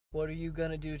What are you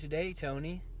gonna do today,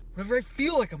 Tony? Whatever I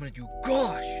feel like I'm gonna do.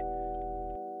 Gosh!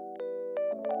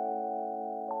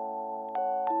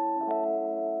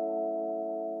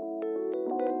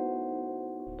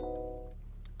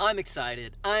 I'm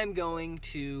excited. I'm going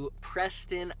to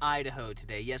Preston, Idaho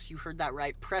today. Yes, you heard that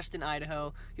right. Preston,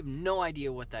 Idaho. You have no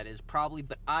idea what that is, probably,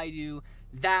 but I do.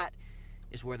 That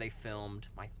is where they filmed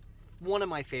one of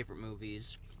my favorite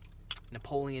movies,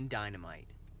 Napoleon Dynamite.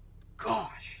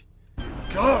 Gosh!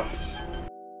 Gosh!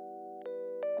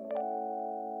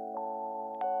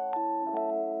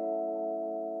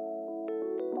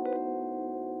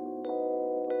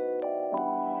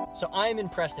 So I'm in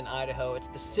Preston, Idaho. It's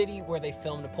the city where they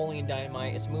filmed Napoleon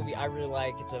Dynamite. It's a movie I really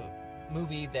like. It's a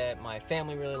movie that my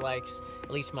family really likes,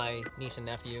 at least my niece and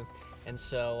nephew. And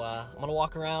so I'm gonna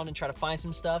walk around and try to find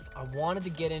some stuff. I wanted to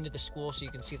get into the school so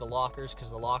you can see the lockers, because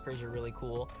the lockers are really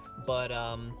cool. But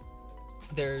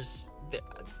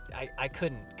I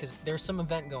couldn't, because there's some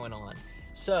event going on.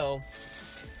 So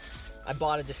I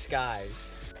bought a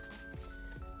disguise.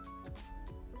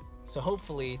 So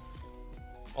hopefully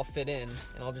I'll fit in,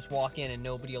 and I'll just walk in and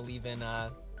nobody will even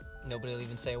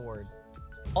say a word.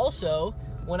 Also,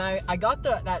 when I got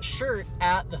that shirt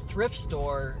at the thrift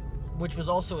store, which was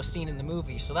also a scene in the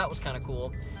movie, so that was kind of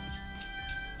cool.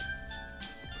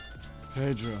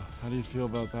 Pedro, how do you feel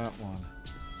about that one?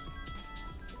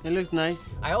 It looks nice.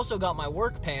 I also got my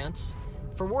work pants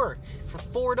for work for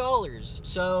 $4.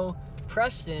 So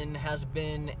Preston has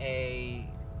been a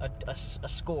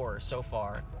score so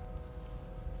far.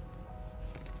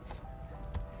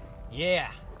 Yeah,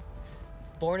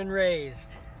 born and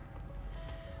raised.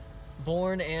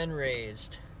 Born and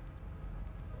raised.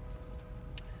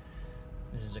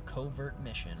 This is a covert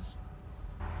mission.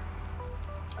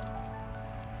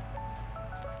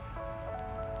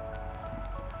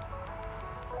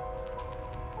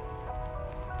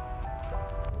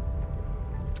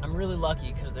 I'm really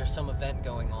lucky because there's some event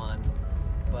going on,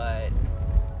 but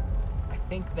I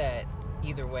think that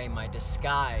either way, my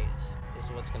disguise is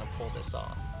what's gonna pull this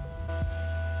off.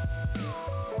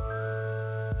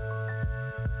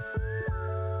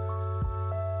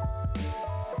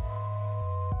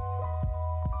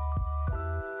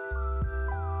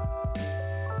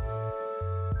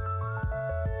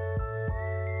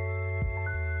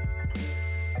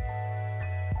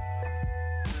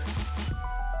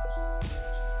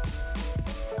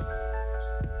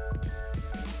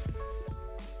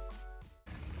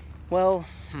 Well,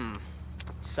 it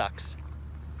sucks.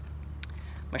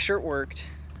 My shirt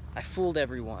worked. I fooled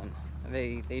everyone.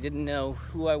 They didn't know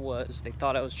who I was. They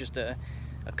thought I was just a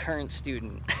current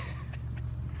student.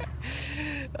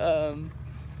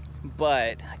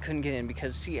 But I couldn't get in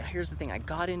because, see, here's the thing. I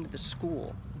got into the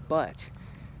school, but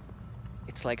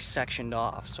it's like sectioned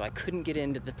off, so I couldn't get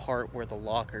into the part where the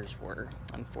lockers were,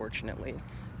 unfortunately.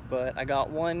 But I got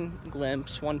one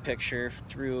glimpse, one picture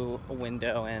through a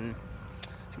window, and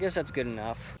I guess that's good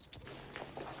enough.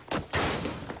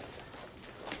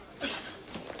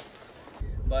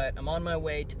 But I'm on my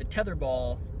way to the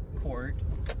tetherball court,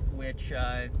 which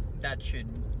that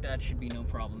should be no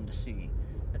problem to see.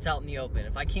 It's out in the open.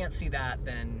 If I can't see that,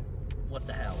 then what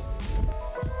the hell?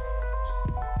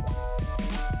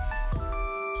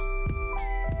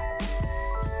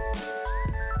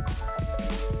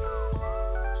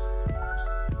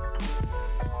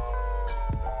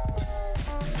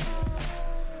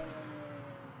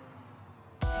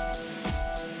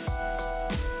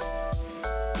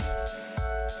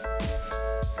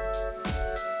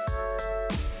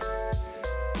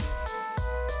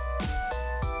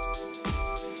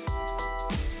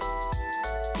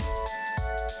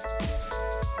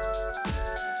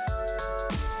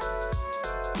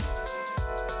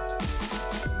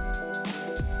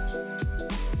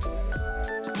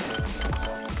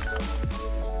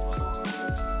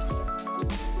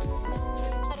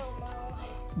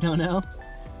 Don't know?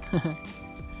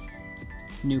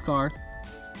 New car?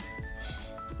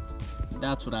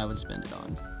 That's what I would spend it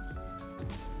on.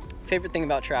 Favorite thing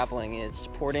about traveling is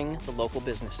supporting the local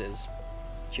businesses.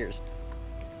 Cheers.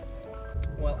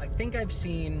 Well, I think I've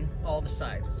seen all the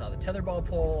sites. I saw the tetherball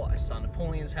pole, I saw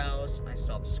Napoleon's house, I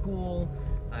saw the school,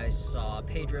 I saw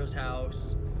Pedro's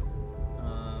house,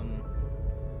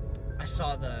 I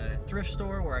saw the thrift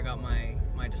store where I got my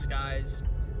disguise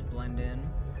to blend in.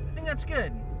 I think that's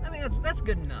good. I think that's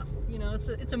good enough. You know,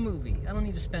 it's a movie. I don't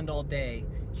need to spend all day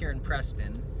here in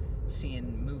Preston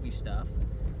seeing movie stuff.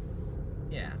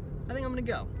 Yeah, I think I'm gonna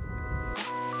go.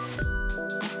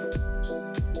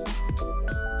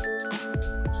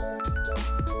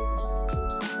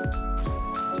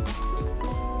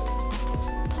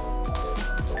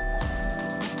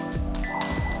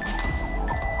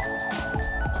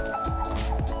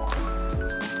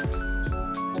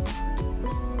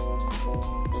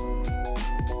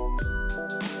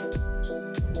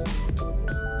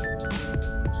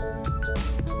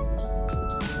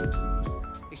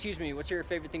 excuse me, what's your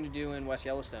favorite thing to do in West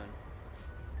Yellowstone?